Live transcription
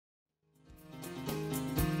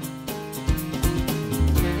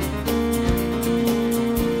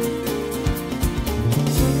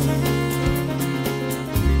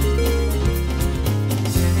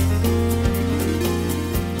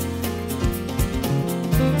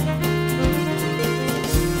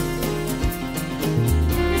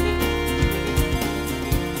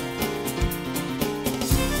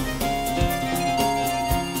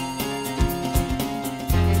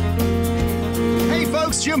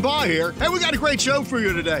Baugh here. Hey, we got a great show for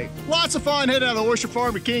you today. Lots of fun heading out of the Oyster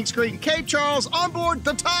Farm at Kings Creek and Cape Charles on board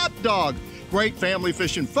the Top Dog. Great family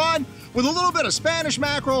fishing fun with a little bit of Spanish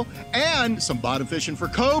mackerel and some bottom fishing for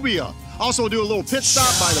cobia. Also, we'll do a little pit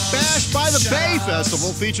stop by the Bash by the Bay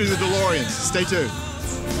Festival featuring the Deloreans. Stay tuned.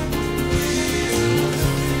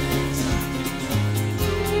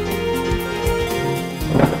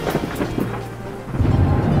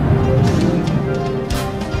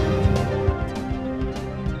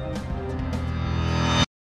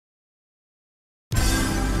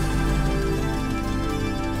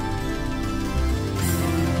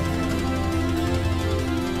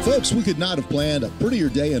 Folks, we could not have planned a prettier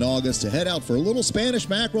day in August to head out for a little Spanish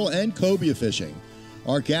mackerel and cobia fishing.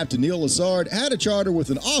 Our captain, Neil Lassard, had a charter with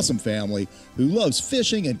an awesome family who loves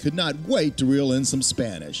fishing and could not wait to reel in some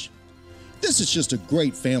Spanish. This is just a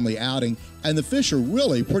great family outing, and the fish are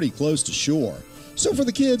really pretty close to shore. So for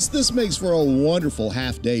the kids, this makes for a wonderful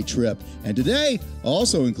half-day trip, and today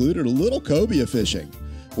also included a little cobia fishing.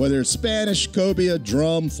 Whether it's Spanish, cobia,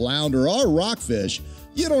 drum, flounder, or rockfish,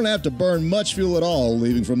 you don't have to burn much fuel at all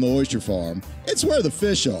leaving from the Oyster Farm. It's where the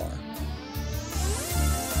fish are.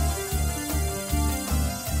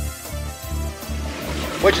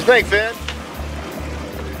 What'd you think, Finn?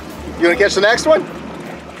 You want to catch the next one?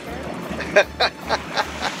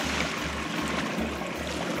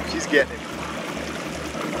 She's getting it.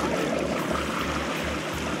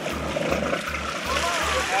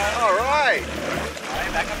 All right.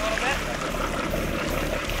 Back up a little bit.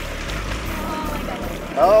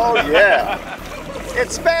 Oh, yeah.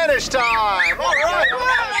 It's Spanish time. All right.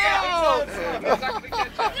 Wow.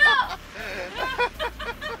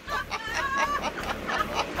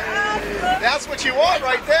 That's what you want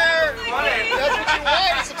right there. That's what you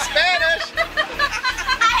want is some Spanish.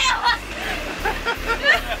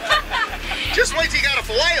 Just wait till you got a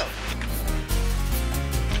fillet of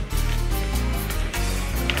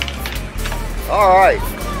them. All right.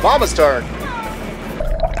 Mama's turn.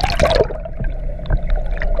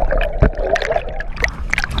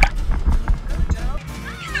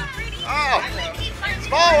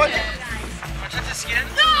 Small one. Touch the skin?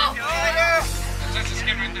 No! Oh, no! Touch the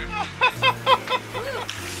skin right there.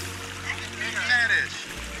 Spanish.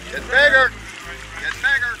 Get bigger. Get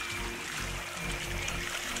bigger.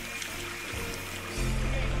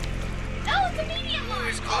 No, it's a medium one.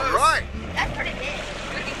 It's close. All right. That's pretty big.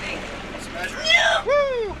 What do you think? Let's measure. No!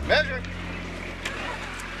 Woo! Measure.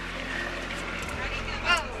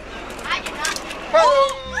 Oh, I did not.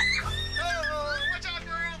 Oh! Watch out,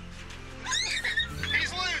 girl.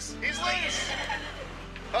 He's loose. He's loose.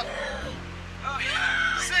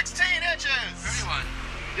 16 inches. 31.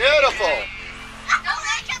 Beautiful.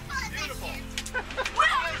 Beautiful.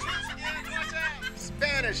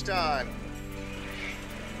 Spanish time.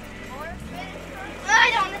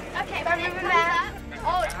 I don't. Okay, but remember that.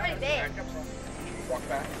 Oh, it's pretty big. Walk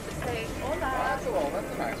back. Say, hola.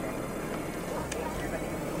 That's a nice one.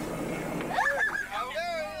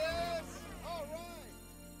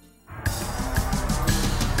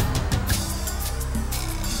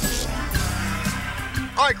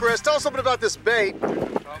 All right, Chris, tell us something about this bait.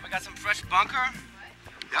 Well, we got some fresh bunker.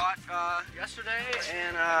 Caught yesterday,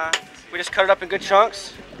 and we just cut it up in good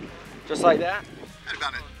chunks, just like that. And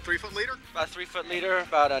about a 3-foot leader? About a 3-foot leader,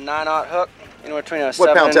 about a 9/0 hook, anywhere between a What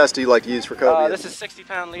 7. pound test do you like to use for cobia? This is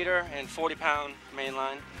 60-pound leader and 40-pound main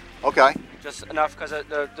line. Okay. Just enough because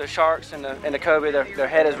the sharks and the cobia, their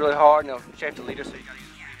head is really hard and they'll shape the leader, so you got to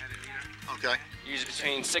use a three-headed leader. Okay. Use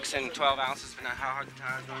between 6 and 12 ounces, depending on how hard the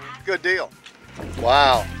tire is on you. Good deal.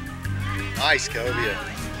 Wow. Nice cobia.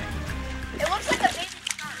 It looks like a baby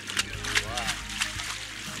shark. Wow.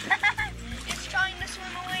 It's trying to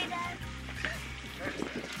swim away, Dad.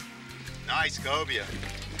 Nice cobia.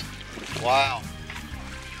 Wow.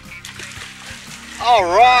 All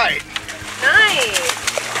right. Nice.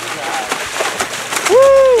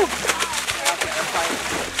 Woo!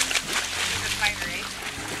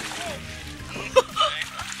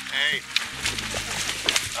 Hey.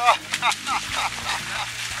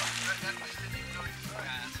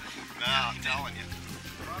 No, I'm telling you.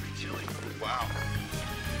 Wow.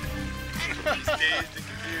 He's dazed and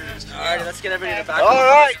confused. All right, let's get everybody in the back. All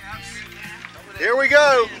right. Here we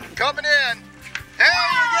go. Coming in. There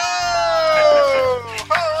you go.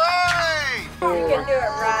 All right. You can do it,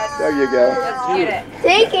 Rod. There you go. Let's get it.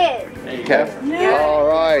 Take it. There you Okay. Yeah. All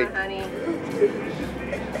right. Honey.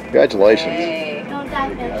 Congratulations. Hey. Don't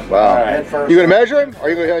dive in. Wow. All right, first. You gonna measure him? Or are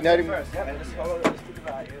you gonna go ahead and head him? First, yeah, just hold it, just keep it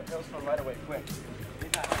right. He'll swim right away, quick.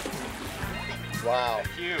 Wow.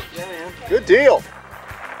 Thank you. Yeah, man. Good deal. Way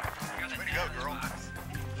to go, girl.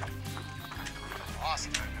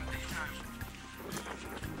 Awesome.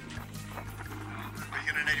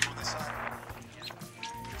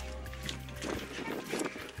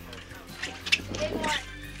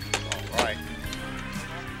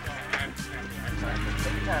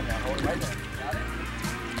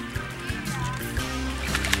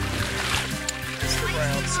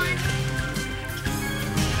 around soon.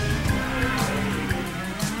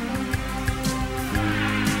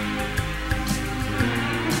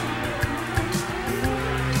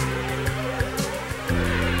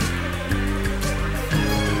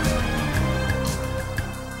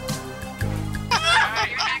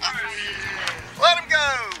 Let him go!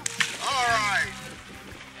 All right.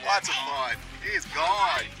 Lots of fun. He's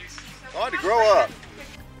gone. Time to grow up.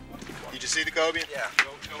 Did you see the Cobia? Yeah.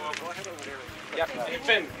 Go ahead over there. Yep.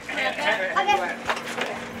 Finn.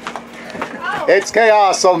 It's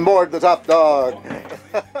chaos on board the Top Dog.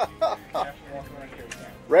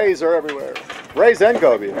 Rays are everywhere. Rays and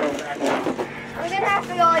Cobia. I'm gonna have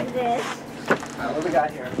to go like this. What do we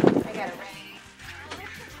got here? I got it.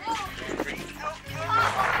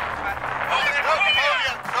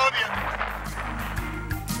 Cobia!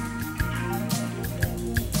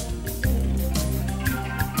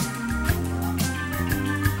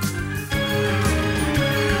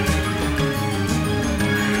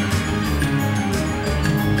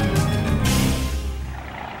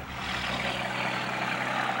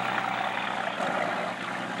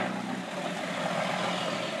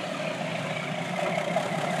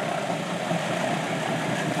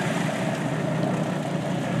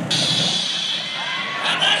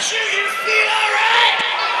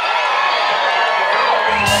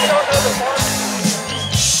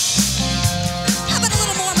 How about a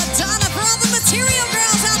little more Madonna for all the material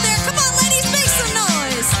girls out there? Come on, ladies, make some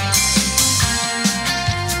noise.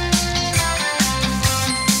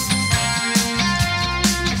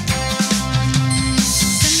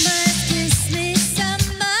 Somebody's kissed me,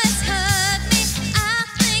 somebody's hurt me. I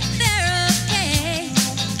think they're okay.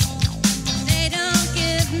 They don't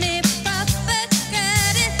give me proper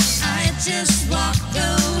credit. I just walk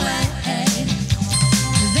away.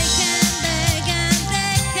 They can beg and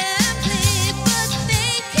they can plead, but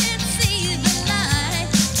they can't see the light.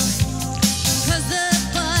 'Cause the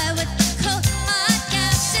boy with the coat, my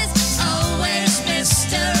guess, is always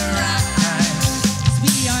Mr. Right.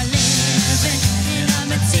 We are living in a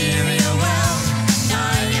material world.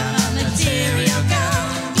 I am a material girl.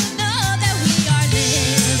 You know that we are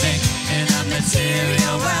living in a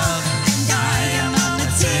material world, and I am a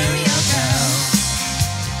material girl.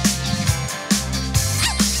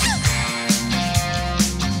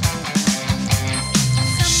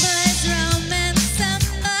 Somebody's romance,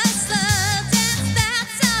 somebody's love dance,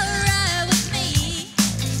 that's alright with me.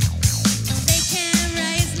 They can't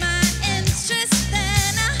raise my interest,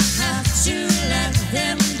 then I have to let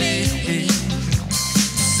them be.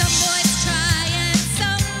 Some boys try and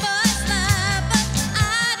some boys lie, but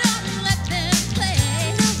I don't let them play.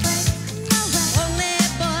 Only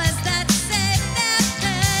boys that save their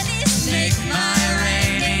pennies make my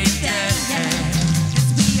rainy day.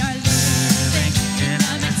 'Cause we are living in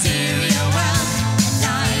a material world, and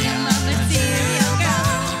I am a material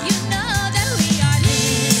girl. You know that we are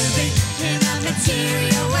living in a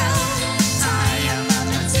material world. I am a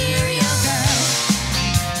material girl.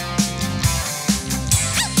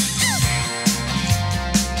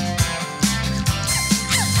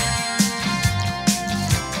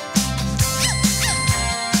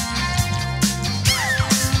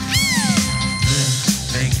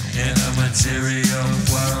 Living in a material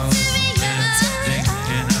world. Living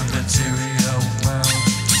in a material world.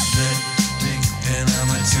 Living in a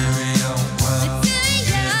material world. Living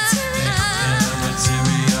in a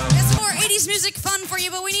material. Got some more 80s music fun for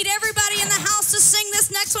you, but we need everybody in the house to sing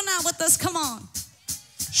this next one out with us. Come on.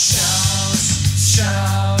 Shout,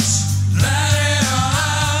 shout.